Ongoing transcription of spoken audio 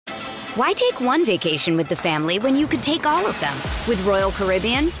Why take one vacation with the family when you could take all of them? With Royal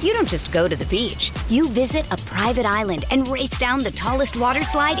Caribbean, you don't just go to the beach. You visit a private island and race down the tallest water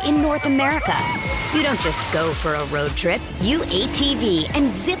slide in North America. You don't just go for a road trip. You ATV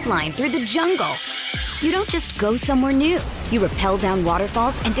and zip line through the jungle. You don't just go somewhere new. You rappel down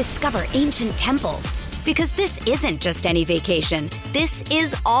waterfalls and discover ancient temples. Because this isn't just any vacation. This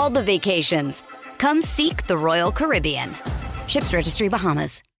is all the vacations. Come seek the Royal Caribbean. Ships Registry,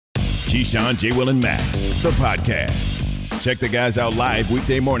 Bahamas. Keyshawn, J. Will, and Max, the podcast. Check the guys out live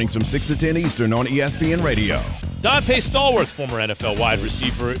weekday mornings from 6 to 10 Eastern on ESPN Radio. Donte Stallworth, former NFL wide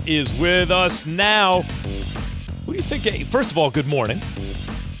receiver, is with us now. Who do you think? First of all, good morning.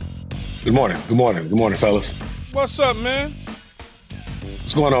 Good morning. Good morning. Good morning, fellas. What's up, man?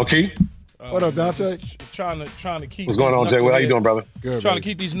 What's going on, Key? What up, Donte? Trying to keep. What's going on, Jay? How you doing, brother? Good. Trying to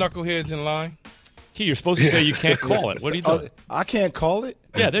keep these knuckleheads in line. Key, you're supposed to say you can't call it. What are you doing? I can't call it?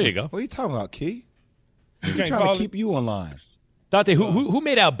 Yeah, there you go. What are you talking about, Key? You I'm trying to keep you on line. Donte, who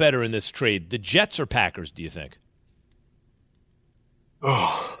made out better in this trade, the Jets or Packers, do you think?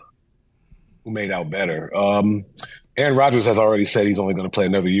 Oh, who made out better? Aaron Rodgers has already said he's only going to play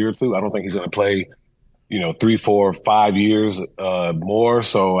another year or two. I don't think he's going to play, 3, 4, 5 years more.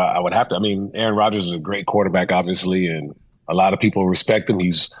 So I would have to. I mean, Aaron Rodgers is a great quarterback, obviously, and a lot of people respect him.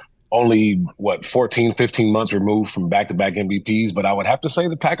 He's only, 14, 15 months removed from back-to-back MVPs. But I would have to say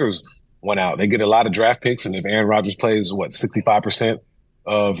the Packers went out. They get a lot of draft picks, and if Aaron Rodgers plays, 65%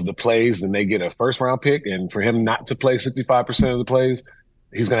 of the plays, then they get a first-round pick. And for him not to play 65% of the plays,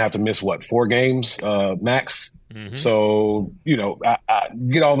 he's going to have to miss, 4 games max? Mm-hmm. So, I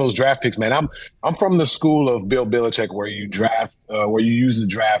get all those draft picks, man. I'm from the school of Bill Belichick where you draft, where you use the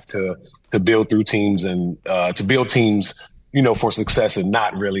draft to build through teams and to build teams for success and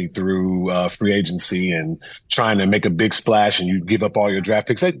not really through free agency and trying to make a big splash and you give up all your draft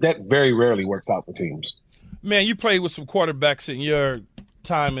picks. That very rarely works out for teams. Man, you played with some quarterbacks in your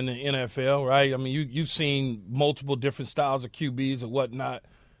time in the NFL, right? I mean, you've seen multiple different styles of QBs and whatnot.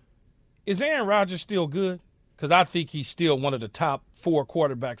 Is Aaron Rodgers still good? Because I think he's still one of the top 4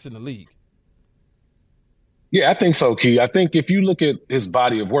 quarterbacks in the league. Yeah, I think so, Key. I think if you look at his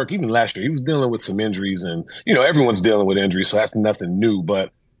body of work, even last year, he was dealing with some injuries and, everyone's dealing with injuries, so that's nothing new.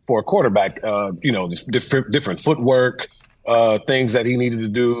 But for a quarterback, different footwork, things that he needed to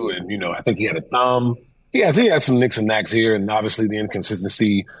do. And, I think he had a thumb. He had some nicks and knacks here and obviously the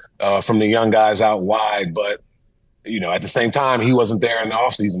inconsistency from the young guys out wide. But, at the same time, he wasn't there in the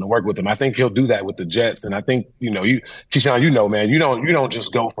offseason to work with them. I think he'll do that with the Jets. And I think, Keyshawn, man, you don't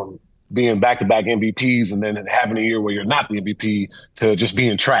just go from being back-to-back MVPs and then having a year where you're not the MVP to just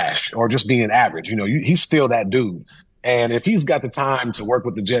being trash or just being average. He's still that dude. And if he's got the time to work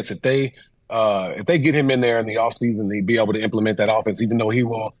with the Jets, if they get him in there in the offseason, he'd be able to implement that offense, even though he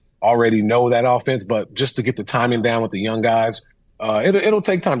will already know that offense. But just to get the timing down with the young guys, it'll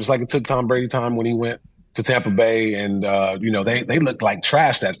take time, just like it took Tom Brady time when he went to Tampa Bay. And, they looked like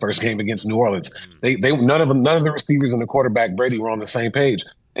trash that first game against New Orleans. None of the receivers and the quarterback Brady were on the same page.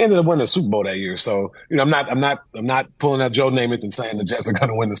 They ended up winning the Super Bowl that year. So, I'm not pulling out Joe Namath and saying the Jets are going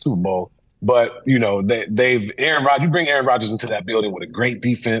to win the Super Bowl. But, you bring Aaron Rodgers into that building with a great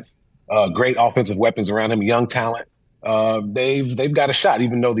defense, great offensive weapons around him, young talent. They've got a shot,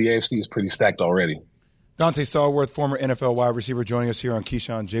 even though the AFC is pretty stacked already. Donte Stallworth, former NFL wide receiver, joining us here on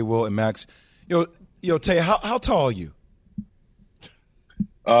Keyshawn, J. Will, and Max. Tay, how tall are you?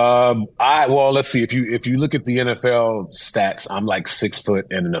 Let's see. If you look at the NFL stats, I'm like 6 foot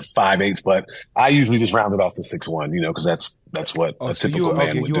and in the 5'8", but I usually just round it off to 6'1", because that's what a typical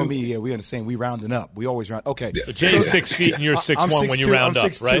man would you do. And me, yeah, we understand. We rounding up. We always round. Okay. But Jay's 6 feet and you're 6'1" when you round up,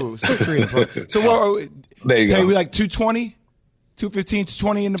 right? 6'3". So there you Tay, go. we like 220, 215,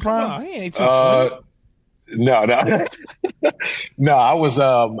 220 in the prime. No, he ain't 220. No. No, I was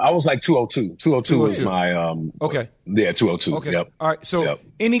like 202. 202 was my okay. Yeah, 202. Okay. Yep. All right. So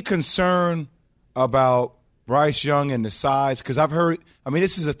any concern about Bryce Young and the size? Because I've heard,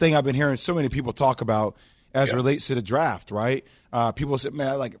 this is a thing I've been hearing so many people talk about as it relates to the draft, right? People say,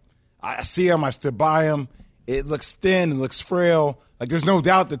 man, like, I see him, I stood by him. It looks thin, it looks frail. Like, there's no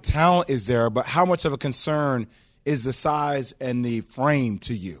doubt the talent is there, but how much of a concern is the size and the frame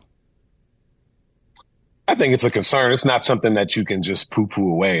to you? I think it's a concern. It's not something that you can just poo-poo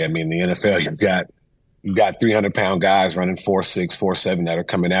away. The NFL, you've got 300-pound guys running 4'6", 4'7" that are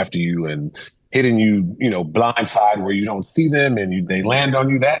coming after you and hitting you, blindside where you don't see them and they land on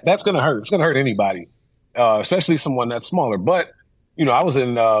you. That's going to hurt. It's going to hurt anybody, especially someone that's smaller. But, I was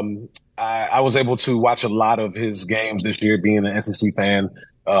I was able to watch a lot of his games this year, being an SEC fan.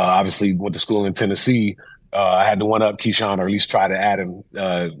 Obviously went to school in Tennessee. I had to one up Keyshawn, or at least try to add him,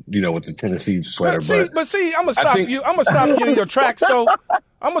 with the Tennessee sweater. But see, I'm gonna stop you. I'm gonna stop you in your tracks, though.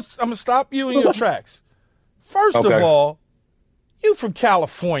 I'm gonna stop you in your tracks. First of all, you from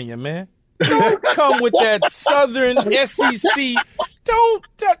California, man. Don't come with that Southern SEC.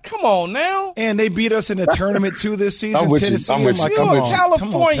 Come on now. And they beat us in the tournament too this season. Tennessee, I'm with you. You a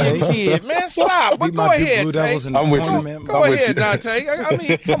California kid, man. Stop. But go ahead, Blue Devils in Tay. the tournament. Go ahead, Donte. I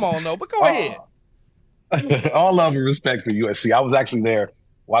mean, come on, though. But go ahead. All love and respect for USC. I was actually there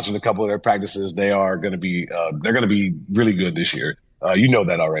watching a couple of their practices. They are going to be really good this year. You know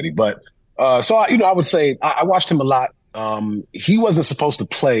that already. But I would say I watched him a lot. He wasn't supposed to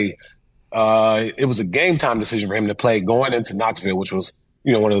play. It was a game time decision for him to play going into Knoxville, which was,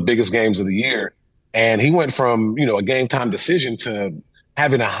 one of the biggest games of the year. And he went from, a game time decision to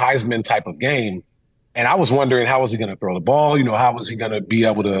having a Heisman type of game. And I was wondering, how was he going to throw the ball? How was he going to be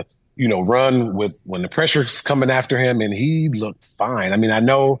able to, run when the pressure's coming after him? And he looked fine. I mean, I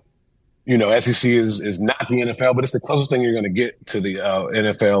know, SEC is not the NFL, but it's the closest thing you're going to get to the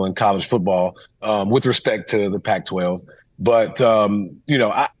NFL and college football with respect to the Pac-12. But,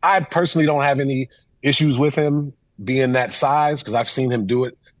 I personally don't have any issues with him being that size, because I've seen him do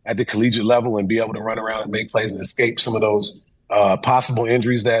it at the collegiate level and be able to run around and make plays and escape some of those possible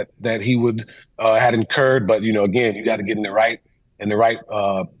injuries that he would had incurred. But, again, you got to get in the right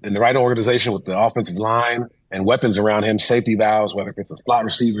organization with the offensive line and weapons around him, safety valves, whether it's a slot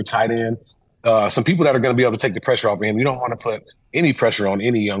receiver, tight end, some people that are going to be able to take the pressure off of him. You don't want to put any pressure on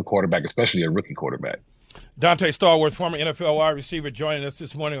any young quarterback, especially a rookie quarterback. Donte Stallworth, former NFL wide receiver, joining us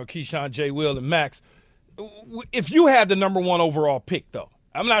this morning on Keyshawn, J. Will, and Max. If you had the number 1 overall pick, though,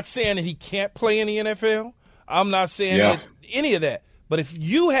 I'm not saying that he can't play in the NFL. I'm not saying that any of that. But if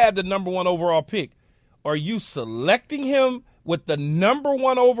you had the number 1 overall pick, are you selecting him with the number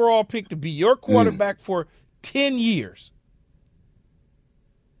 1 overall pick to be your quarterback for 10 years?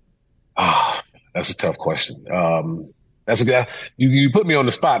 That's a tough question. That's a guy. You put me on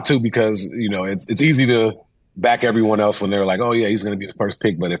the spot too, because it's easy to back everyone else when they're like, oh yeah, he's going to be the first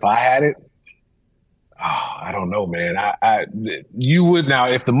pick. But if I had it, I don't know, man. You would now,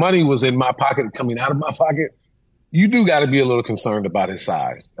 if the money was in my pocket, coming out of my pocket, you do got to be a little concerned about his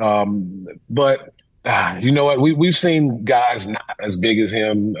size. But you know what? We've seen guys not as big as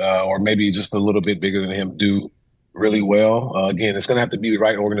him, or maybe just a little bit bigger than him, do really well. Again, it's going to have to be the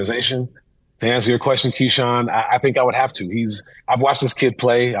right organization. To answer your question, Keyshawn, I think I would have to. I've watched this kid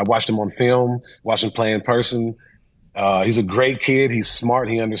play. I watched him on film, watched him play in person. He's a great kid. He's smart.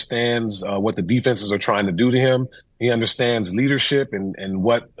 He understands what the defenses are trying to do to him. He understands leadership and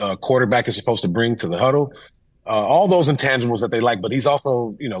what a quarterback is supposed to bring to the huddle. All those intangibles that they like, but he's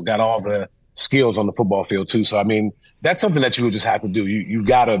also, got all the skills on the football field too. So, I mean, that's something that you would just have to do. You've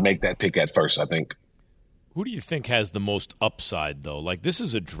got to make that pick at first, I think. Who do you think has the most upside, though? Like, this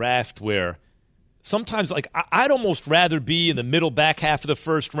is a draft where sometimes, like, I'd almost rather be in the middle back half of the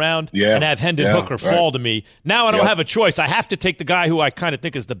first round and have Hendon Hooker fall to me. Now I don't have a choice. I have to take the guy who I kind of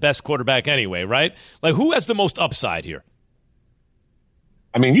think is the best quarterback anyway, right? Like, who has the most upside here?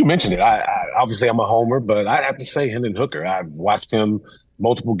 I mean, you mentioned it. Obviously, I'm a homer, but I'd have to say Hendon Hooker. I've watched him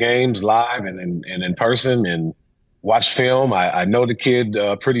multiple games live and in person, and watched film. I know the kid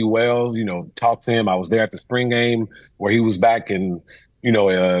pretty well, talked to him. I was there at the spring game where he was back, and,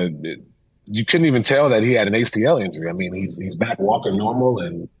 you couldn't even tell that he had an ACL injury. I mean, he's back walking normal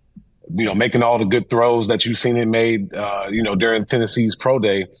and, making all the good throws that you've seen him made, during Tennessee's pro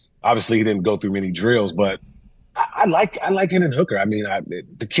day. Obviously, he didn't go through many drills, but I like Hendon Hooker. I mean,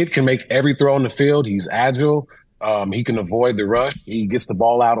 the kid can make every throw on the field. He's agile. He can avoid the rush. He gets the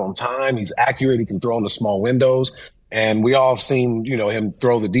ball out on time. He's accurate. He can throw in the small windows. And we all have seen, him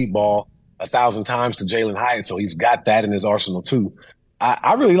throw the deep ball 1,000 times to Jalen Hyatt. So he's got that in his arsenal too.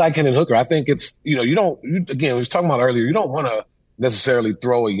 I really like Hendon Hooker. I think it's, again, we was talking about earlier, you don't want to necessarily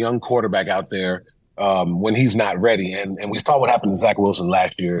throw a young quarterback out there when he's not ready. And we saw what happened to Zach Wilson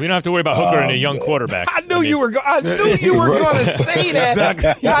last year. We don't have to worry about Hooker and a young quarterback. I knew you were going to say that.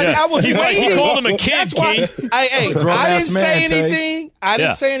 I was He's like, he called him a kid, Key. I didn't say anything. I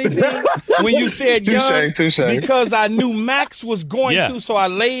didn't say anything when you said young, because I knew Max was going to, so I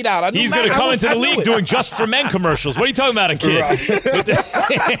laid out. He's going to come into the league doing Just for Men commercials. What are you talking about, a kid? Right.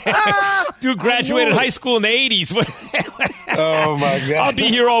 Dude graduated high school in the 80s. Oh, my God. I'll be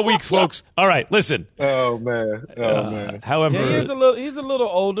here all week, folks. All right, listen. Oh, man. However, he's a little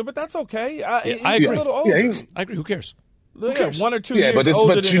older, but that's okay. I agree. A little older. I agree. Who cares? Who cares? 1 or 2 years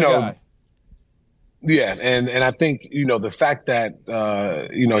older than the guy. Yeah, and I think, the fact that,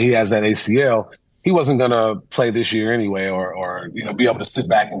 he has that ACL, he wasn't going to play this year anyway, or be able to sit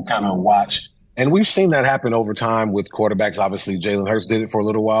back and kind of watch And we've seen that happen over time with quarterbacks. Obviously, Jalen Hurts did it for a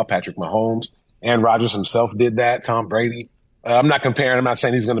little while. Patrick Mahomes and Rodgers himself did that. Tom Brady. I'm not comparing. I'm not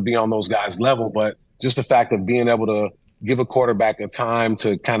saying he's going to be on those guys' level, but just the fact of being able to give a quarterback a time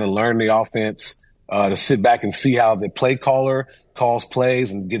to kind of learn the offense, to sit back and see how the play caller calls plays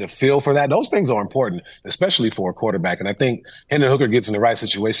and get a feel for that. Those things are important, especially for a quarterback. And I think Hendon Hooker gets in the right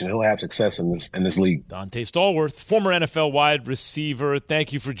situation, he'll have success in this league. Donte Stallworth, former NFL wide receiver.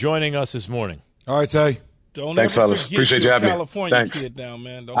 Thank you for joining us this morning. All right, Tay. Thanks, fellas. Appreciate you having me. California Thanks. Kid down,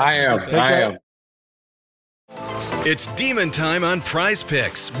 man. I am. It's Demon Time on Prize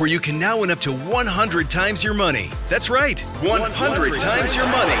Picks, where you can now win up to 100 times your money. That's right, 100 times your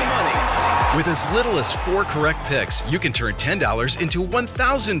money. With as little as 4 correct picks, you can turn $10 into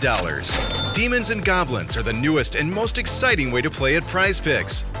 $1,000. Demons and Goblins are the newest and most exciting way to play at Prize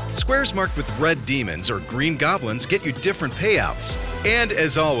Picks. Squares marked with red demons or green goblins get you different payouts. And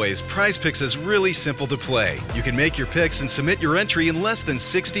as always, Prize Picks is really simple to play. You can make your picks and submit your entry in less than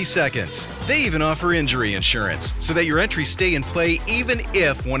 60 seconds. They even offer injury insurance, so that your entries stay in play even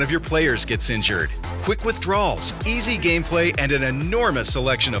if one of your players gets injured. Quick withdrawals, easy gameplay, and an enormous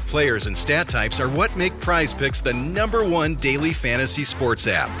selection of players and stat types are what make Prize Picks the #1 daily fantasy sports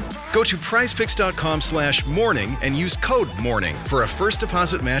app. Go to prizepicks.com/morning and use code MORNING for a first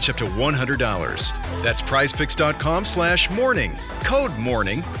deposit match up to $100. That's prizepicks.com/morning. Code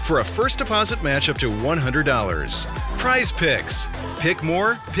MORNING for a first deposit match up to $100. Prize Picks. Pick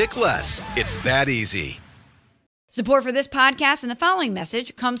more, pick less. It's that easy. Support for this podcast and the following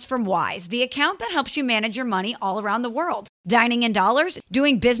message comes from Wise, the account that helps you manage your money all around the world. Dining in dollars,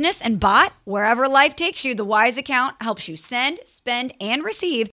 doing business and bot, wherever life takes you, the Wise account helps you send, spend, and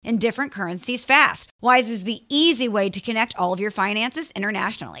receive in different currencies fast. Wise is the easy way to connect all of your finances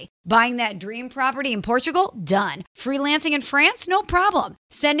internationally. Buying that dream property in Portugal? Done. Freelancing in France? No problem.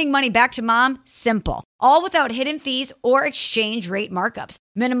 Sending money back to mom? Simple. All without hidden fees or exchange rate markups.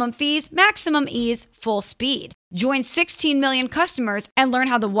 Minimum fees, maximum ease, full speed. Join 16 million customers and learn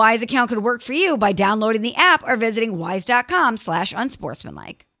how the Wise account could work for you by downloading the app or visiting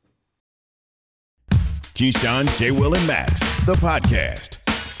wise.com/unsportsmanlike. Keyshawn, J. Will, and Max, the podcast.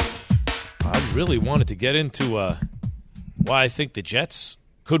 I really wanted to get into why I think the Jets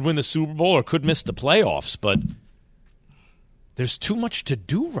could win the Super Bowl or could miss the playoffs, but there's too much to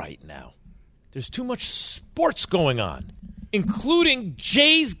do right now. There's too much sports going on, including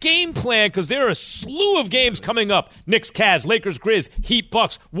Jay's game plan, because there are a slew of games coming up. Knicks, Cavs, Lakers, Grizz, Heat,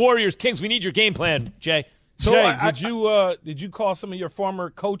 Bucks, Warriors, Kings. We need your game plan, Jay. So did you call some of your former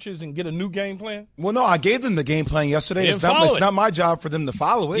coaches and get a new game plan? Well, no, I gave them the game plan yesterday. It's not my job for them to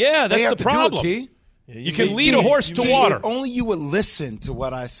follow it. Yeah, that's the problem. You can lead a horse to water. If only you would listen to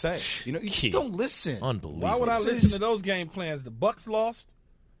what I say. You just don't listen. Unbelievable. Why would I listen to those game plans? The Bucks lost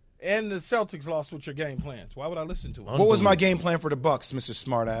and the Celtics lost with your game plans. Why would I listen to them? What was my game plan for the Bucks, Mr.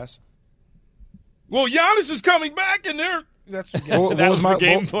 Smartass? Well, Giannis is coming back, and that's the game. What was my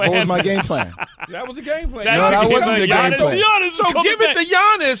game plan? That was the game plan. That wasn't the game plan. Giannis so give it to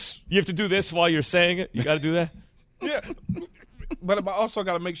Giannis. You have to do this while you're saying it? You got to do that? Yeah. But I also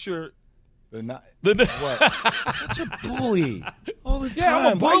got to make sure. What? Such a bully all the time. Yeah,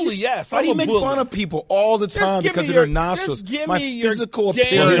 I'm a bully, yes. Why do you make fun of people all the time because of their nostrils? My physical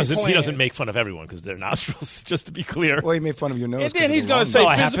appearance. He doesn't make fun of everyone because their nostrils, just to be clear. Well, he made fun of your nose. And then he's going to say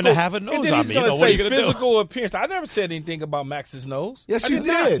I happen to have a nose on me. And then he's going to say physical do? appearance. I never said anything about Max's nose. Yes, you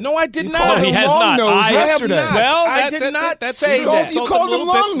did. No, I did you not. Called he has long not. Nose yesterday. Well, I did not say that. You called him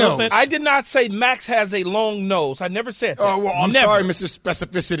long nose. I did not say Max has a long nose. I never said that. Oh, well, I'm sorry, Mr.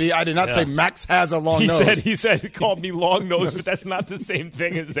 Specificity. I did not say Max has a long nose. He said he called me long nose, but that's not the same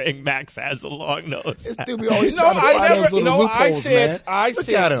thing as saying Max has a long nose. We always try to find those little loopholes, man. I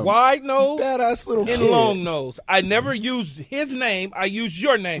said wide nose badass little and kid. Long nose. I never used his name. I used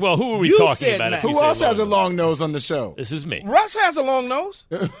your name. Well, who are we talking about? Who else has a long nose on the show? This is me. Russ has a long nose.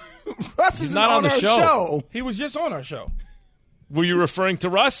 Russ is not on the show. He was just on our show. Were you referring to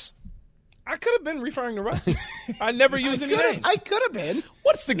Russ? I could have been referring to Russ. I never used any names. I could have been.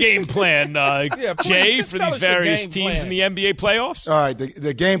 What's the game plan, Jay, for these various teams in the NBA playoffs? All right,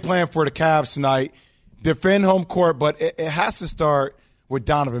 the game plan for the Cavs tonight, defend home court, but it has to start with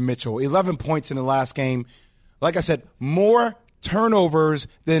Donovan Mitchell. 11 points in the last game. Like I said, more turnovers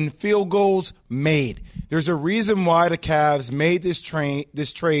than field goals made. There's a reason why the Cavs made this trade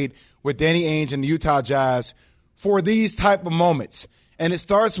with Danny Ainge and the Utah Jazz for these type of moments. And it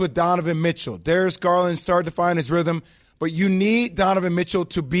starts with Donovan Mitchell. Darius Garland started to find his rhythm, but you need Donovan Mitchell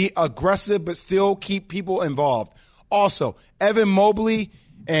to be aggressive but still keep people involved. Also, Evan Mobley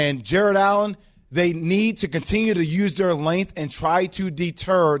and Jared Allen, they need to continue to use their length and try to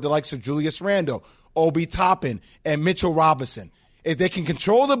deter the likes of Julius Randle, Obi Toppin, and Mitchell Robinson. If they can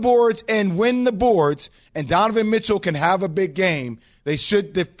control the boards and win the boards, and Donovan Mitchell can have a big game, they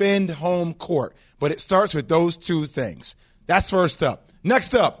should defend home court. But it starts with those two things. That's first up.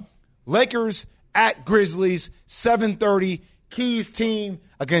 Next up, Lakers at Grizzlies, 7:30, Key's team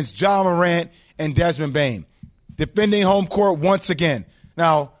against Ja Morant and Desmond Bane. Defending home court once again.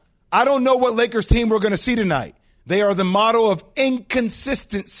 Now, I don't know what Lakers team we're going to see tonight. They are the model of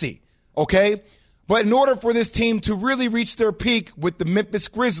inconsistency, okay? But in order for this team to really reach their peak with the Memphis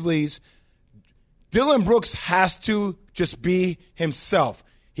Grizzlies, Dillon Brooks has to just be himself.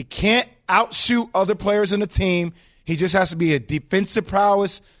 He can't outshoot other players in the team. He just has to be a defensive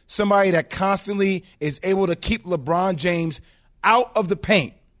prowess, somebody that constantly is able to keep LeBron James out of the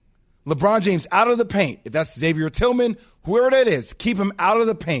paint. LeBron James out of the paint. If that's Xavier Tillman, whoever that is, keep him out of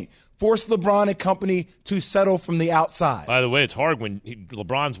the paint. Force LeBron and company to settle from the outside. By the way, it's hard when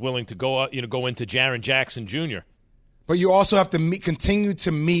LeBron's willing to go into Jaren Jackson Jr. But you also have to continue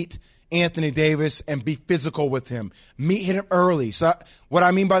to meet Anthony Davis and be physical with him. Meet him early. So what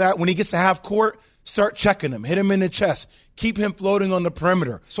I mean by that, when he gets to half court, start checking him. Hit him in the chest. Keep him floating on the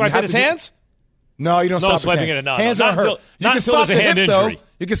perimeter. Swipe at his hands? No, you don't slap his hands. Hands are hurt. You can slap the hip, though.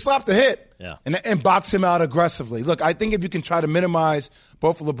 You can slap the hip and box him out aggressively. Look, I think if you can try to minimize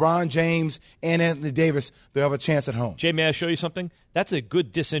both LeBron James and Anthony Davis, they'll have a chance at home. Jay, may I show you something? That's a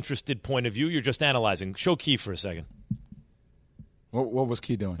good disinterested point of view. You're just analyzing. Show Key for a second. What was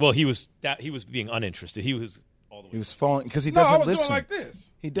Key doing? Well, he was being uninterested. He was all the way. He was falling because he doesn't listen. Doing like this.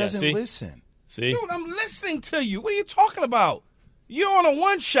 He doesn't listen. See? Dude, I'm listening to you. What are you talking about? You're on a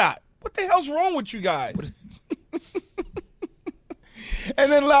one shot. What the hell's wrong with you guys?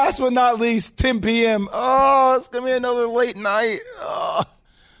 And then last but not least, 10 p.m. Oh, it's going to be another late night. Oh.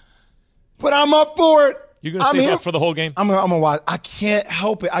 But I'm up for it. You're going to stay up for the whole game? I'm going to watch. I can't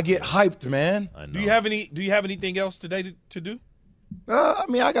help it. I get hyped, man. I know. Do you have anything else today to do?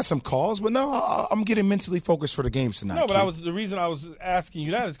 I got some calls, but no, I'm getting mentally focused for the games tonight. No, but the reason I was asking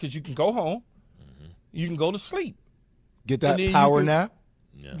you that is because you can go home. Mm-hmm. You can go to sleep. Get that power nap.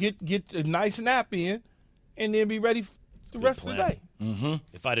 Yeah. Get a nice nap in, and then be ready the rest of the day. Mm-hmm.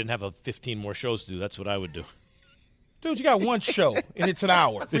 If I didn't have 15 more shows to do, that's what I would do. Dude, you got one show, and it's an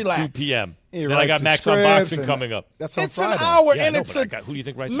hour. It's Relax. at 2 p.m. Then I got Max on Boxing coming up. That's on it's Friday. It's an hour, yeah, and it's a who do you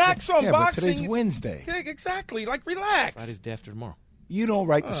think writes Max on Boxing. Boxing. But today's Wednesday. Yeah, exactly. Like, relax. Friday's day after tomorrow. You don't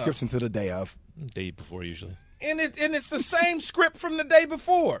write the scripts until the day of. Day before, usually. And it's the same script from the day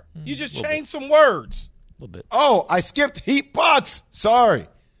before. You just change some words. A little bit. Oh, I skipped Heat Bucks. Sorry.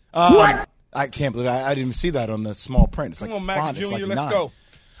 What? I can't believe I didn't even see that on the small print. It's like, come on, Max Jr., like let's 9. go.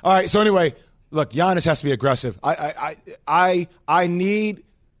 All right, so anyway, look, Giannis has to be aggressive. I need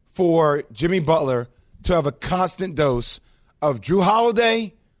for Jimmy Butler to have a constant dose of Drew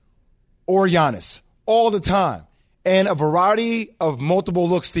Holiday or Giannis all the time and a variety of multiple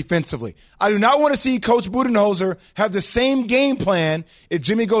looks defensively. I do not want to see Coach Budenholzer have the same game plan if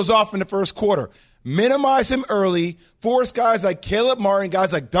Jimmy goes off in the first quarter. Minimize him early, force guys like Caleb Martin,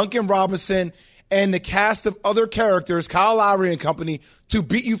 guys like Duncan Robinson, and the cast of other characters, Kyle Lowry and company, to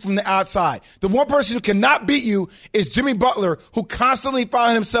beat you from the outside. The one person who cannot beat you is Jimmy Butler, who constantly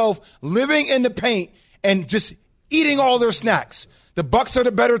finds himself living in the paint and just eating all their snacks. The Bucks are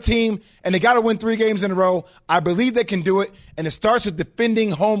the better team, and they got to win 3 games in a row. I believe they can do it, and it starts with defending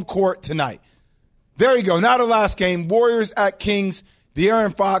home court tonight. There you go. Now the last game, Warriors at Kings,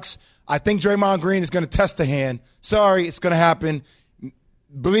 De'Aaron Fox. I think Draymond Green is going to test the hand. Sorry, it's going to happen.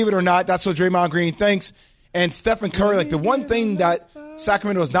 Believe it or not, that's what Draymond Green thinks. And Stephen Curry, like the one thing that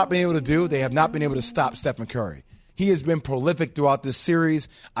Sacramento has not been able to do, they have not been able to stop Stephen Curry. He has been prolific throughout this series.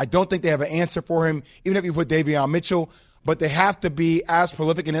 I don't think they have an answer for him, even if you put Davion Mitchell. But they have to be as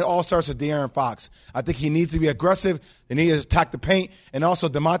prolific, and it all starts with De'Aaron Fox. I think he needs to be aggressive. They need to attack the paint. And also,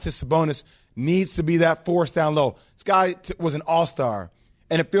 Domantas Sabonis needs to be that force down low. This guy was an all-star,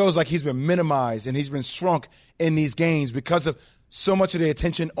 and it feels like he's been minimized and he's been shrunk in these games because of so much of the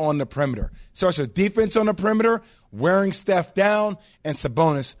attention on the perimeter. It starts with defense on the perimeter, wearing Steph down, and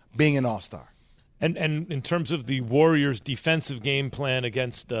Sabonis being an all-star. And in terms of the Warriors' defensive game plan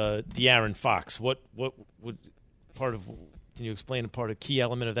against De'Aaron Fox, what would part of? Can you explain a part of key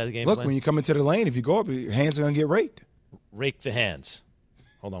element of that game plan? Look, when you come into the lane, if you go up, your hands are going to get raked. Rake the hands.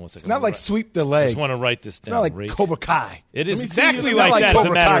 Hold on one second. It's not like sweep the leg. I just want to write this down. It's not like Cobra Kai. It is exactly like that, Cobra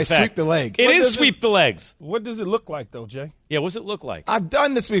as a matter Kai, of fact. sweep the leg. It is sweep the legs. What does it look like, though, Jay? Yeah, what does it look like? I've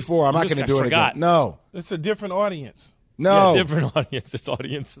done this before. I'm not going to do it again. No. It's a different audience. No. Yeah, different audience. It's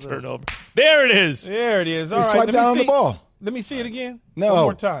audience turnover. There it is. There it is. All right, swipe down on the ball. Let me see it again. No. One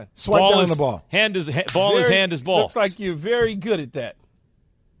more time. Swipe down on the ball. Ball is hand is ball. Looks like you're very good at that.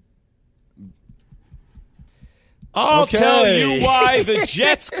 I'll tell you why the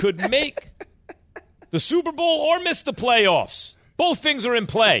Jets could make the Super Bowl or miss the playoffs. Both things are in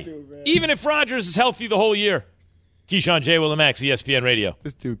play, even if Rodgers is healthy the whole year. Keyshawn, J. Will, and Max, ESPN Radio.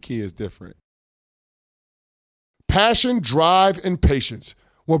 This dude, Key, is different. Passion, drive, and patience.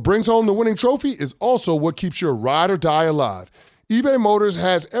 What brings home the winning trophy is also what keeps your ride or die alive. eBay Motors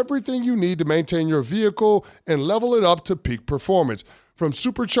has everything you need to maintain your vehicle and level it up to peak performance. From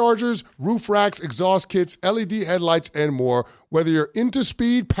superchargers, roof racks, exhaust kits, LED headlights, and more, whether you're into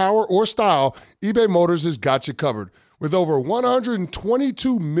speed, power, or style, eBay Motors has got you covered. With over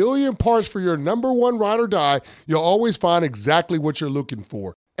 122 million parts for your number one ride or die, you'll always find exactly what you're looking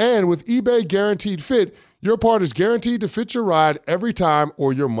for. And with eBay Guaranteed Fit, your part is guaranteed to fit your ride every time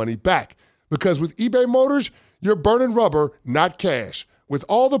or your money back. Because with eBay Motors, you're burning rubber, not cash. With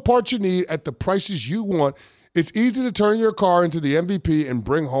all the parts you need at the prices you want, it's easy to turn your car into the MVP and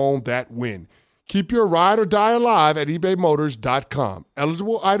bring home that win. Keep your ride or die alive at ebaymotors.com.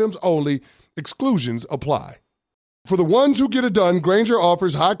 Eligible items only. Exclusions apply. For the ones who get it done, Grainger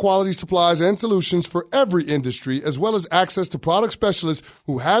offers high-quality supplies and solutions for every industry, as well as access to product specialists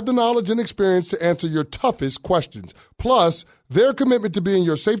who have the knowledge and experience to answer your toughest questions. Plus, their commitment to being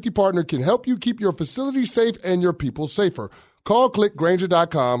your safety partner can help you keep your facility safe and your people safer. Call, click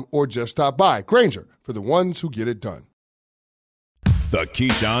Grainger.com, or just stop by. Grainger, for the ones who get it done. The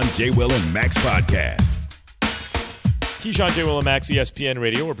Keyshawn, J. Will, and Max podcast. Keyshawn, J. Will, and Max, ESPN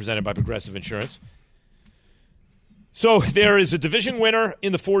Radio. We're presented by Progressive Insurance. So there is a division winner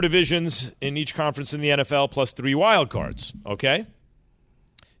in the 4 divisions in each conference in the NFL, plus 3 wild cards, okay?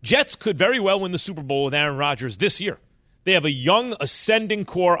 Jets could very well win the Super Bowl with Aaron Rodgers this year. They have a young, ascending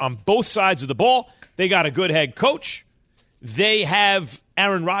core on both sides of the ball. They got a good head coach. They have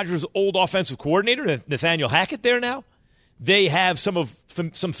Aaron Rodgers' old offensive coordinator, Nathaniel Hackett, there now. They have some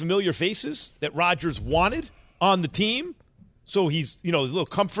familiar faces that Rodgers wanted on the team. So he's, his little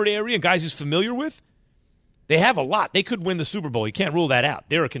comfort area and guys he's familiar with. They have a lot. They could win the Super Bowl. You can't rule that out.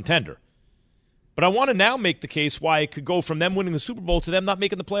 They're a contender. But I want to now make the case why it could go from them winning the Super Bowl to them not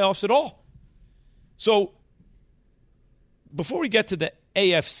making the playoffs at all. So before we get to the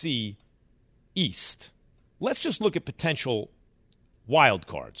AFC East, let's just look at potential wild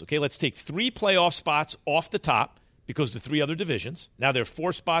cards. Okay, let's take 3 playoff spots off the top because the 3 other divisions. Now there are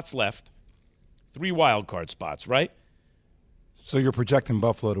 4 spots left, 3 wild card spots, right? So you're projecting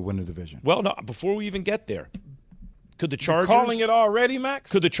Buffalo to win the division? Well, no. Before we even get there, could the Chargers You're calling it already,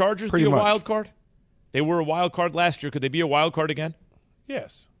 Max? Could the Chargers be a wild card? They were a wild card last year. Could they be a wild card again?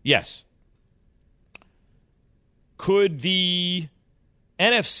 Yes. Yes. Could the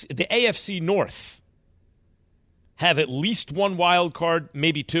AFC North have at least 1 wild card,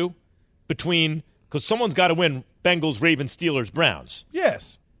 maybe 2, because someone's got to win Bengals, Ravens, Steelers, Browns.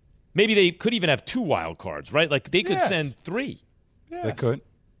 Yes. Maybe they could even have 2 wild cards, right? Like they could send 3. Yes. They could.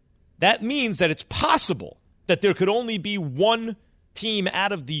 That means that it's possible that there could only be 1 team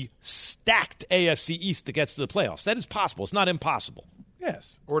out of the stacked AFC East that gets to the playoffs. That is possible. It's not impossible.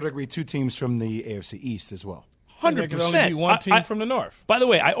 Yes. Or there could be 2 teams from the AFC East as well. 100%. There could only be 1 team from the North. By the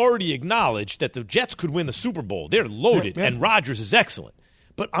way, I already acknowledged that the Jets could win the Super Bowl. They're loaded, and Rodgers is excellent.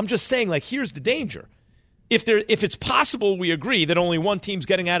 But I'm just saying, here's the danger. If it's possible, we agree that only 1 team's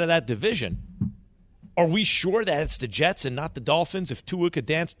getting out of that division, are we sure that it's the Jets and not the Dolphins if Tua could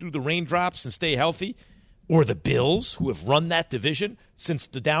dance through the raindrops and stay healthy? Or the Bills, who have run that division since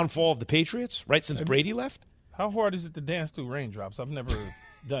the downfall of the Patriots, right, since Brady left? How hard is it to dance through raindrops? I've never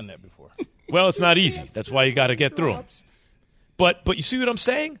done that before. Well, it's not easy. That's why you got to get through them. But you see what I'm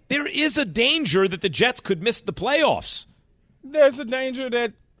saying? There is a danger that the Jets could miss the playoffs. There's a danger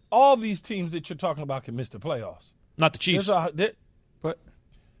that all these teams that you're talking about can miss the playoffs. Not the Chiefs. But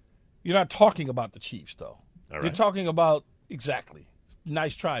you're not talking about the Chiefs, though. All right. You're talking about exactly.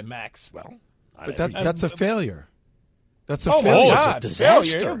 Nice try, Max. Well, but that's a failure. That's a Oh, failure. my it's God. a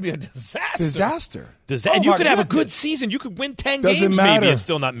disaster. Failure. It would be a disaster. And you could have a good goodness. season. You could win 10 Doesn't games matter. maybe and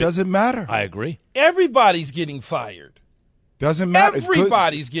still not miss. Doesn't matter. I agree. Everybody's getting fired. Doesn't matter.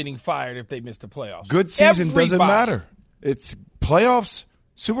 Everybody's getting fired if they miss the playoffs. Good season doesn't Everybody. matter. It's playoffs,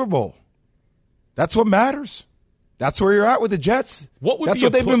 Super Bowl. That's what matters. That's where you're at with the Jets. That's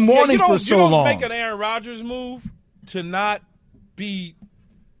what they've been mourning for so long. You don't make an Aaron Rodgers move to not be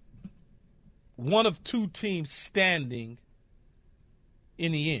one of 2 teams standing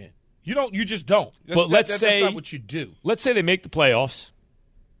in the end. You just don't. That's not what you do. Let's say they make the playoffs.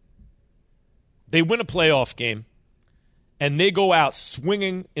 They win a playoff game, and they go out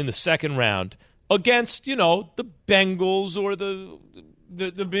swinging in the second round against, the Bengals or the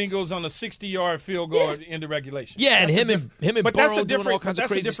Bengals on a 60-yard field goal in the regulation. Yeah, and him and Burrow doing all kinds of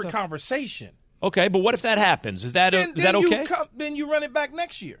crazy That's a different stuff. conversation. Okay, but what if that happens? Is that okay? Then you run it back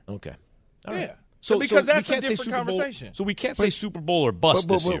next year. Okay. All right. Yeah. So because that's a different conversation. So we can't say Super Bowl or bust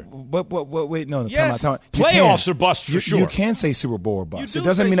this year. But wait, no, yes. time out. Playoffs or bust for sure. You can say Super Bowl or bust. It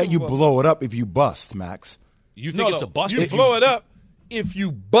doesn't mean that you blow it up if you bust, Max. You think it's a bust? You blow it up if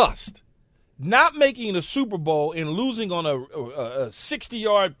you bust. Not making the Super Bowl and losing on a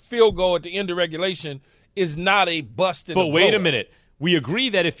 60-yard field goal at the end of regulation is not a bust. But wait a minute. We agree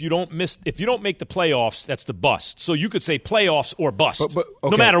that if you don't make the playoffs, that's the bust. So you could say playoffs or bust. But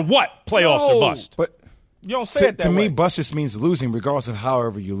no matter what, playoffs or bust. But you don't say it that way. To me, bust just means losing, regardless of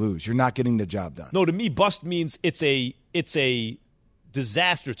however you lose. You're not getting the job done. No, to me, bust means it's a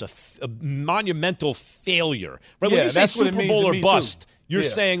disaster. It's a monumental failure. Right? When you say Super Bowl or bust, you're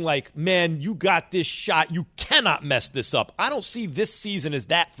saying like, man, you got this shot. You cannot mess this up. I don't see this season as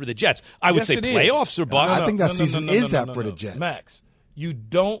that for the Jets. I would say playoffs or bust. I think that season is that for the Jets. Max, you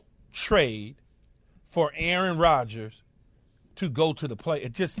don't trade for Aaron Rodgers to go to the play.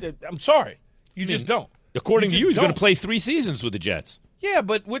 I'm sorry. You just don't. According to you, he's going to play 3 seasons with the Jets. Yeah,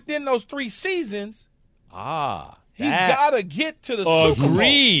 but within those 3 seasons, he's got to get to the Super Bowl.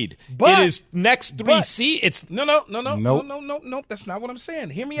 Agreed. But it is next 3 seasons. No. That's not what I'm saying.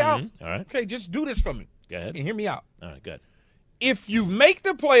 Hear me out. All right. Okay, just do this for me. Go ahead. And hear me out. All right, good. If you make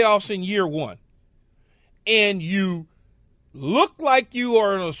the playoffs in year 1 and you look like you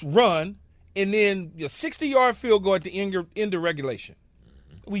are on a run and then your 60-yard field goal at the end of regulation,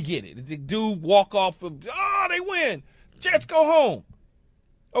 we get it. The dude walk off they win. Jets go home.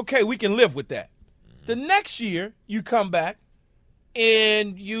 Okay, we can live with that. The next year, you come back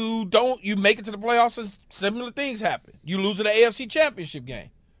and you make it to the playoffs and similar things happen. You lose in the AFC Championship game.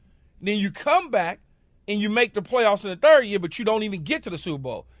 Then you come back and you make the playoffs in the 3rd year, but you don't even get to the Super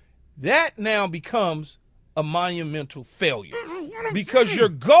Bowl. That now becomes a monumental failure because your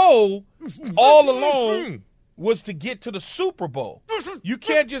goal all along was to get to the Super Bowl. You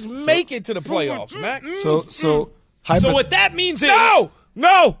can't just make it to the playoffs, Max. So what that means is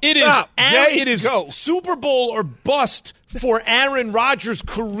No, it is. Stop. It is Super Bowl or bust for Aaron Rodgers'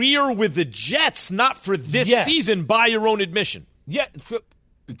 career with the Jets, not for this season. By your own admission. Yeah,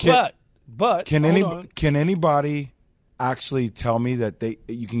 but can anybody actually tell me that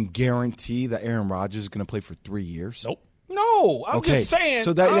you can guarantee that Aaron Rodgers is going to play for 3 years? Nope. No, I'm just saying.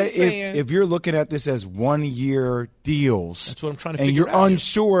 So if you're looking at this as 1-year deals, that's what I'm trying to figure out. And you're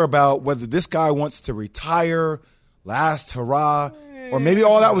unsure about whether this guy wants to retire, last hurrah. Or maybe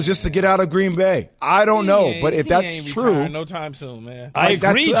all that was just to get out of Green Bay. I don't know. But if that's true. No time soon, man. I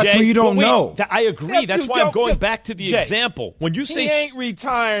agree, that's Jay. what you don't know. I agree. That's why I'm going back to the example. When you say he ain't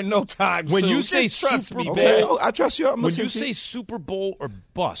retiring no time soon. When you say trust me, okay, I trust you. When you say Super Bowl or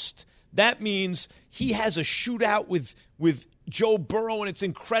bust, that means he has a shootout with Joe Burrow and it's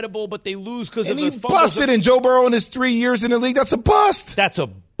incredible, but they lose because of the fumbles. And he busted in Joe Burrow in his 3 years in the league. That's a bust. That's a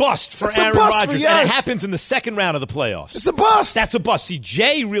bust for Aaron Rodgers. And it happens in the 2nd round of the playoffs. It's a bust. That's a bust. See,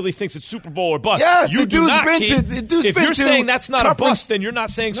 Jay really thinks it's Super Bowl or bust. Yes, you do not. If you're saying that's not a bust, then you're not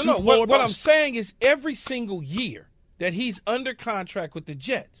saying Super Bowl or bust. What I'm saying is every single year that he's under contract with the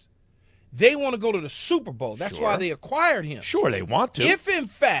Jets, they want to go to the Super Bowl. That's why they acquired him. Sure, they want to. If, in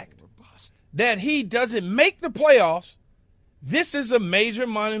fact, that he doesn't make the playoffs, this is a major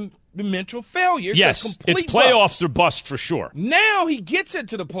monumental failure. Yes, it's playoffs or bust for sure. Now he gets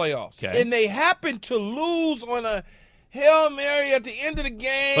into the playoffs, and they happen to lose on a Hail Mary at the end of the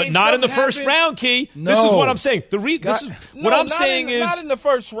game. But not in the first round, Key. No. This is what I'm saying. Not in the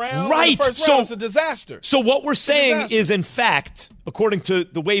first round. Right. The first round is a disaster. So what we're saying is, in fact, according to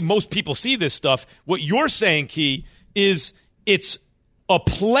the way most people see this stuff, what you're saying, Key, is it's a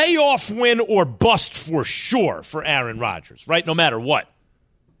playoff win or bust for sure for Aaron Rodgers, right? No matter what.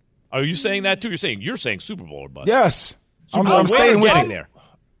 Are you saying that too? You're saying Super Bowl or bust? Yes. I'm staying with it there.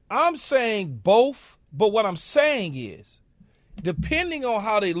 I'm saying both, but what I'm saying is, depending on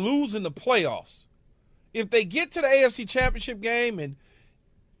how they lose in the playoffs, if they get to the AFC Championship game and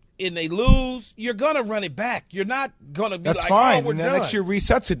they lose, you're going to run it back. You're not going to be That's fine. And then next year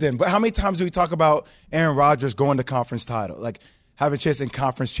resets it then. But how many times do we talk about Aaron Rodgers going to conference title? Like, having a chance in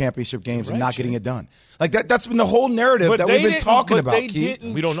conference championship games and not getting it done. Like that's been the whole narrative that we've been talking about, Keith.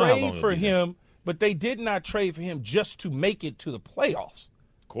 We don't know how long for him, but they did not trade for him just to make it to the playoffs.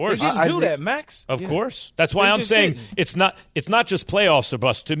 Of course. They didn't do that, Max. Of course. That's why I'm saying it's not just playoffs or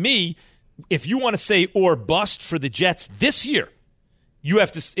bust. To me, if you want to say or bust for the Jets this year, You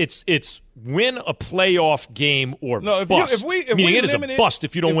have to. It's win a playoff game or bust. Meaning it is a bust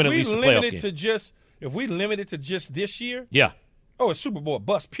if you don't win at least a playoff game. If we limit it to just this year, yeah. Oh, it's Super Bowl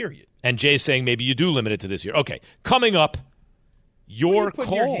bust. Period. And Jay's saying maybe you do limit it to this year. Okay, coming up, your calls.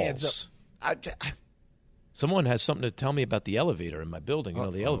 Your hands up? Someone has something to tell me about the elevator in my building. You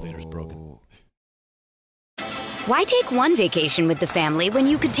know, the elevator's broken. Why take one vacation with the family when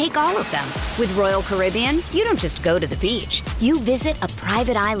you could take all of them? With Royal Caribbean, you don't just go to the beach. You visit a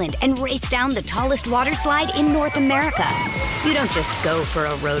private island and race down the tallest water slide in North America. You don't just go for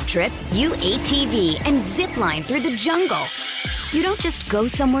a road trip. You ATV and zip line through the jungle. You don't just go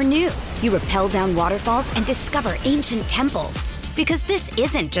somewhere new. You rappel down waterfalls and discover ancient temples. Because this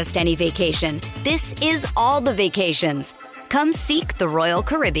isn't just any vacation. This is all the vacations. Come seek the Royal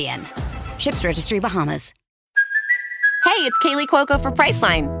Caribbean. Ships Registry, Bahamas. Hey, it's Kaylee Cuoco for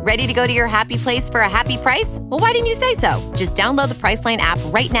Priceline. Ready to go to your happy place for a happy price? Well, why didn't you say so? Just download the Priceline app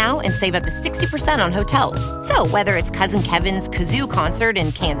right now and save up to 60% on hotels. So whether it's Cousin Kevin's Kazoo Concert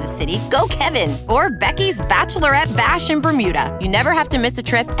in Kansas City, go Kevin, or Becky's Bachelorette Bash in Bermuda, you never have to miss a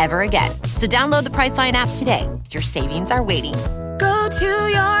trip ever again. So download the Priceline app today. Your savings are waiting. Go to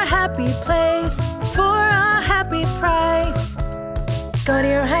your happy place for a happy price. Go to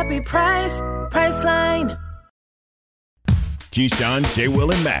your happy price, Priceline. Keyshawn, J. Will,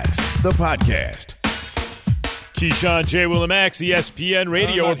 and Max, the podcast. Keyshawn, J. Will, and Max, ESPN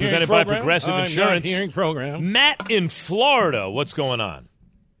Radio, represented by Progressive Insurance. Hearing program. Matt in Florida, what's going on?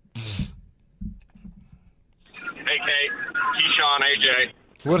 Hey, Kate. Keyshawn, AJ.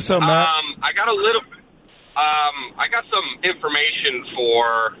 What's up, Matt? I got some information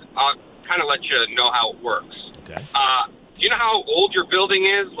I'll kind of let you know how it works. Okay. Do you know how old your building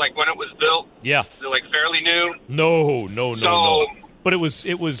is, like when it was built? Yeah. Is it like fairly new? No. But it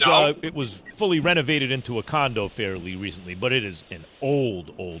was fully renovated into a condo fairly recently, but it is an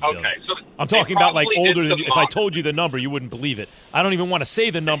old building. Okay. So I'm talking about like older than if I told you the number, you wouldn't believe it. I don't even want to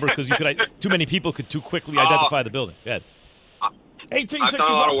say the number because too many people could too quickly identify the building. Go ahead. I've done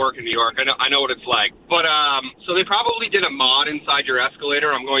a lot of work in New York. I know what it's like. But so they probably did a mod inside your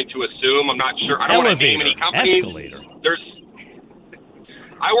escalator, I'm going to assume. I'm not sure. I don't want to name any companies. Escalator.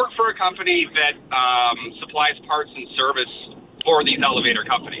 I work for a company that supplies parts and service for these elevator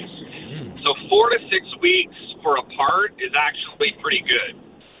companies. So 4 to 6 weeks for a part is actually pretty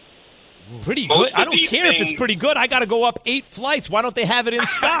good. Pretty good? I don't care if it's pretty good. I got to go up 8 flights. Why don't they have it in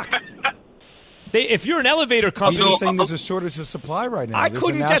stock? If you're an elevator company, he's saying there's a shortage of supply right now.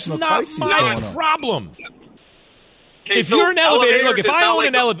 That's not my problem. Okay, if you're an elevator, look. If I own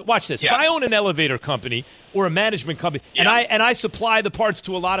an elevator, watch this. Yeah. If I own an elevator company or a management company, and I supply the parts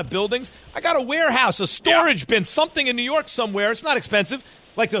to a lot of buildings, I got a warehouse, a storage bin, something in New York somewhere. It's not expensive.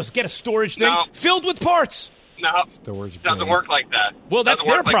 Like to get a storage thing filled with parts. No, storage doesn't work like that. Well, that's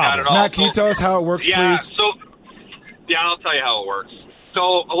their problem. Like Matt, can you tell us how it works, please? I'll tell you how it works. So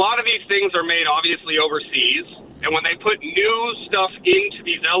a lot of these things are made obviously overseas, and when they put new stuff into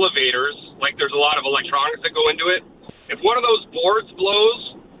these elevators, like there's a lot of electronics that go into it, if one of those boards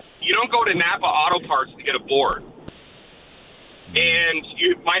blows, you don't go to Napa Auto Parts to get a board. And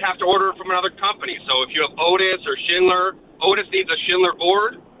you might have to order it from another company. So if you have Otis or Schindler, Otis needs a Schindler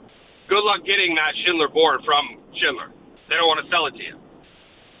board, good luck getting that Schindler board from Schindler. They don't want to sell it to you.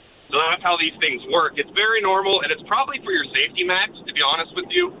 So that's how these things work. It's very normal, and it's probably for your safety, Max, to be honest with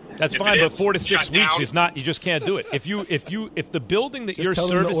you. That's fine, but 4 to 6 weeks is not. You just can't do it. If the building that you're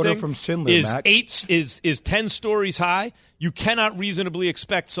servicing from Schindler, is 10 stories high, you cannot reasonably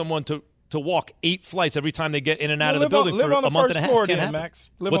expect someone to walk 8 flights every time they get in and out of the building for a month and a half. Can't happen. Max.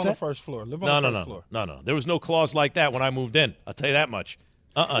 Live on the first floor. No. There was no clause like that when I moved in. I'll tell you that much.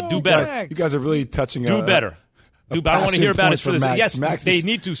 Do better. You guys are really touching. Do better. Dude, I don't want to hear about it for this. Max. Yes, they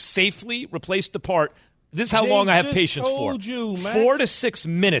need to safely replace the part. This is how long I have patience for. 4 to 6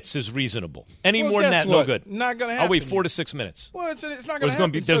 minutes is reasonable. Any more than that, no good. Not going to happen. I'll wait 4 to 6 minutes. Well, it's not going to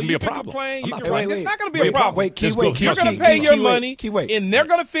happen. There's going to be a problem. It's not going to be a problem. You're going to pay your money, and they're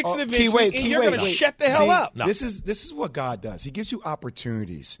going to fix it eventually, and you're going to shut the hell up. This is what God does. He gives you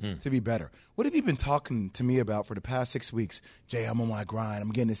opportunities to be better. What have you been talking to me about for the past 6 weeks? Jay, I'm on my grind.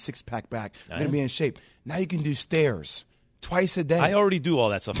 I'm getting this 6-pack back. I'm going to be in shape. Now you can do stairs. Twice a day. I already do all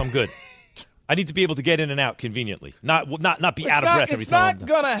that stuff. I'm good. I need to be able to get in and out conventionally, not be out of breath every time. It's not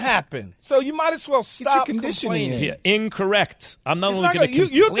going to happen. So you might as well stop complaining. Yeah, incorrect. I'm not only going to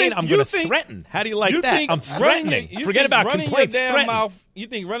complain, I'm going to threaten. How do you like that? I'm threatening. Forget about complaints. You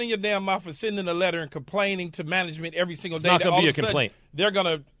think running your damn mouth and sending a letter and complaining to management every single day? It's not going to be a complaint. They're going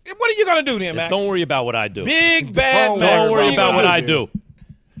to. What are you going to do then, Max? Don't worry about what I do. Big bad Max. Don't worry about what I do.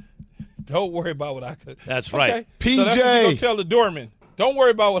 Don't worry about what I could. That's right. Okay. PJ. So that's what you're going to tell the doorman. Don't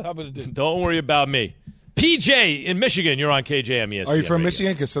worry about what happened to Denver. Don't worry about me. PJ in Michigan, you're on KJM ESPN. Are you from Radio.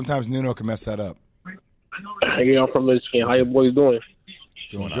 Michigan? Because sometimes Nuno can mess that up. Hey, I'm from Michigan. How you boys doing?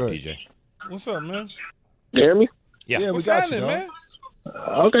 Doing good. PJ. What's up, man? You hear me? Yeah, we got you, man.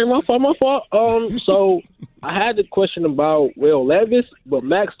 Okay, my fault. So I had the question about Will Levis, but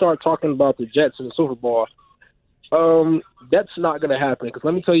Max started talking about the Jets in the Super Bowl. That's not going to happen because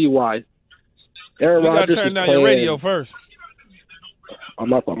let me tell you why. Aaron You got Rodgers to turn down your radio first. Oh,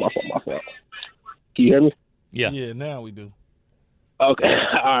 my fault. Can you hear me? Yeah, now we do. Okay,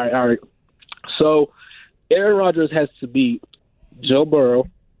 all right. So Aaron Rodgers has to beat Joe Burrow,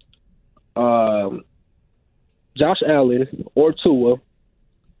 Josh Allen, or Tua.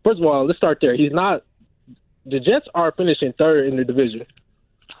 First of all, let's start there. The Jets are finishing third in the division.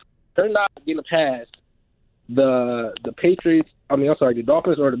 They're not getting past the Patriots. The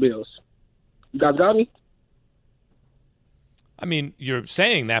Dolphins or the Bills. You guys got me? I mean, you're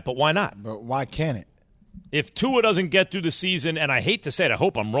saying that, but why not? But why can't it? If Tua doesn't get through the season, and I hate to say it, I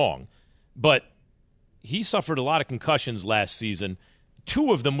hope I'm wrong, but he suffered a lot of concussions last season,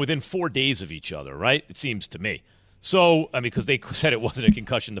 2 of them within 4 days of each other, right? It seems to me. So, because they said it wasn't a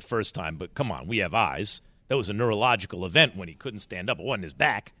concussion the first time, but come on, we have eyes. That was a neurological event when he couldn't stand up. It wasn't his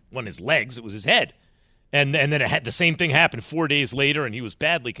back, it wasn't his legs, it was his head. And then it had the same thing happen 4 days later, and he was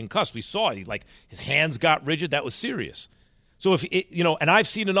badly concussed. We saw it. His hands got rigid. That was serious. So and I've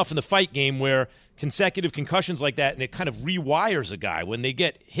seen enough in the fight game where consecutive concussions like that, and it kind of rewires a guy. When they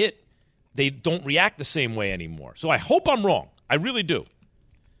get hit, they don't react the same way anymore. So I hope I'm wrong. I really do.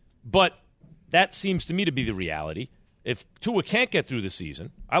 But that seems to me to be the reality. If Tua can't get through the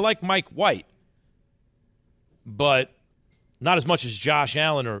season, I like Mike White, but not as much as Josh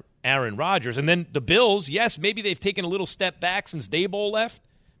Allen or Aaron Rodgers. And then the Bills, yes, maybe they've taken a little step back since Daboll left,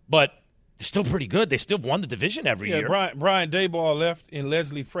 but they're still pretty good. They still won the division every year. Brian Daboll left and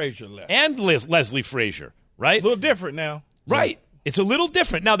Leslie Frazier left. And Leslie Frazier, right? A little different now. Right. It's a little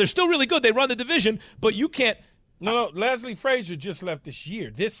different. Now, they're still really good. They run the division, but you can't. No, Leslie Frazier just left this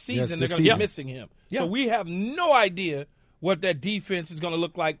year. This season, they're going to be missing him. Yeah. So we have no idea what that defense is going to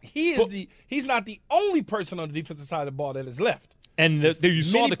look like. He's not the only person on the defensive side of the ball that is left. And you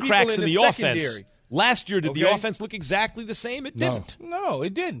saw the cracks in the offense. Last year, did the offense look exactly the same? It didn't. No,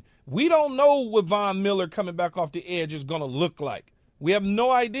 it didn't. We don't know what Von Miller coming back off the edge is going to look like. We have no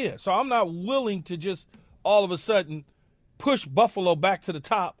idea. So I'm not willing to just all of a sudden push Buffalo back to the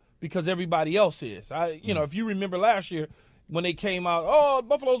top because everybody else is. If you remember last year when they came out,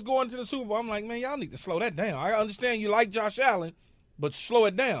 Buffalo's going to the Super Bowl. I'm like, man, y'all need to slow that down. I understand you like Josh Allen, but slow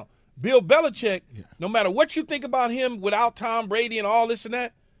it down. Bill Belichick, no matter what you think about him without Tom Brady and all this and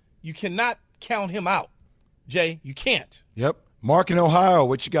that, you cannot count him out. Jay, you can't. Yep. Mark in Ohio,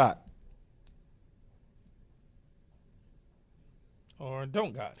 what you got? Or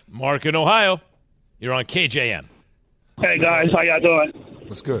don't got. Mark in Ohio, you're on KJM. Hey, guys, how y'all doing?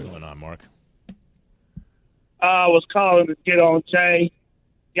 What's good? What's going on, Mark? I was calling to get on Jay.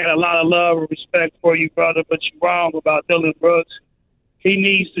 Got a lot of love and respect for you, brother, but you're wrong about Dylan Brooks. He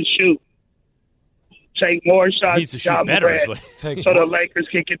needs to shoot. Take more shots. He needs to shoot better. So the Lakers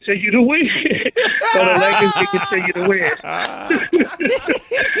can continue to win.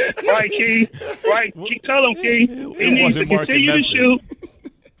 Right, Key? Right? Tell him, Key. He needs to continue to shoot,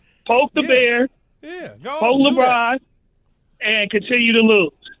 poke the bear, poke LeBron, and continue to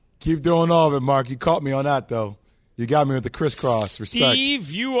lose. Keep doing all of it, Mark. You caught me on that, though. You got me with the crisscross. Respect. Steve,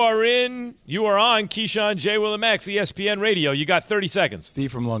 you are on Keyshawn, J. Will, and Max, ESPN Radio. You got 30 seconds.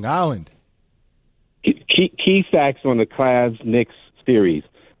 Steve from Long Island. Key facts on the Cavs-Knicks series.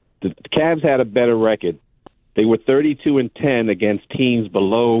 The Cavs had a better record. They were 32-10 against teams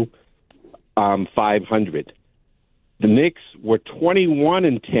below 500. The Knicks were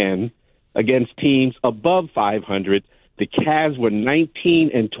 21-10 against teams above 500. The Cavs were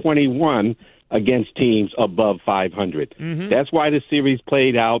 19-21 against teams above 500. Mm-hmm. That's why the series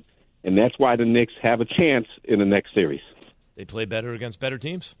played out, and that's why the Knicks have a chance in the next series. They play better against better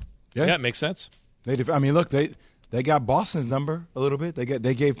teams? Yeah, it makes sense. Look, they got Boston's number a little bit.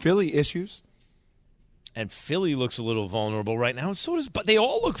 They gave Philly issues. And Philly looks a little vulnerable right now. But they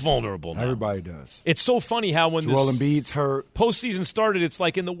all look vulnerable now. Everybody does. It's so funny how when Joel Embiid's hurt. Postseason started, it's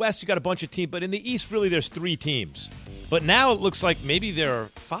like in the West you got a bunch of teams, but in the East really there's 3 teams. But now it looks like maybe there are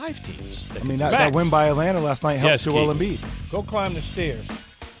 5 teams. That win by Atlanta last night helps Joel Embiid. Go climb the stairs.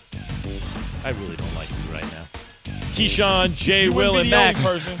 I really don't like you right now. Keyshawn, J. Will, and Max.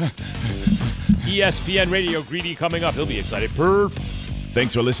 ESPN Radio, Greedy coming up. He'll be excited.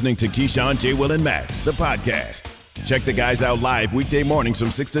 Thanks for listening to Keyshawn, J. Will, and Max, the podcast. Check the guys out live weekday mornings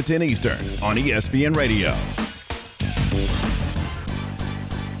from 6 to 10 Eastern on ESPN Radio.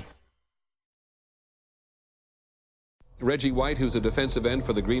 Reggie White, who's a defensive end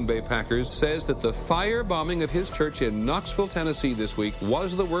for the Green Bay Packers, says that the firebombing of his church in Knoxville, Tennessee this week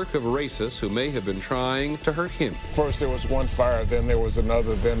was the work of racists who may have been trying to hurt him. First there was one fire, then there was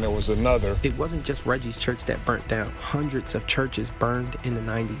another, then there was another. It wasn't just Reggie's church that burnt down. Hundreds of churches burned in the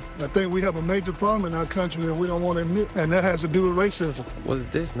 90s. I think we have a major problem in our country that we don't want to admit, and that has to do with racism. Was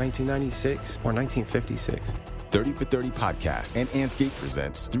this 1996 or 1956? 30 for 30 podcast and Antscape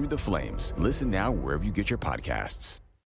presents Through the Flames. Listen now wherever you get your podcasts.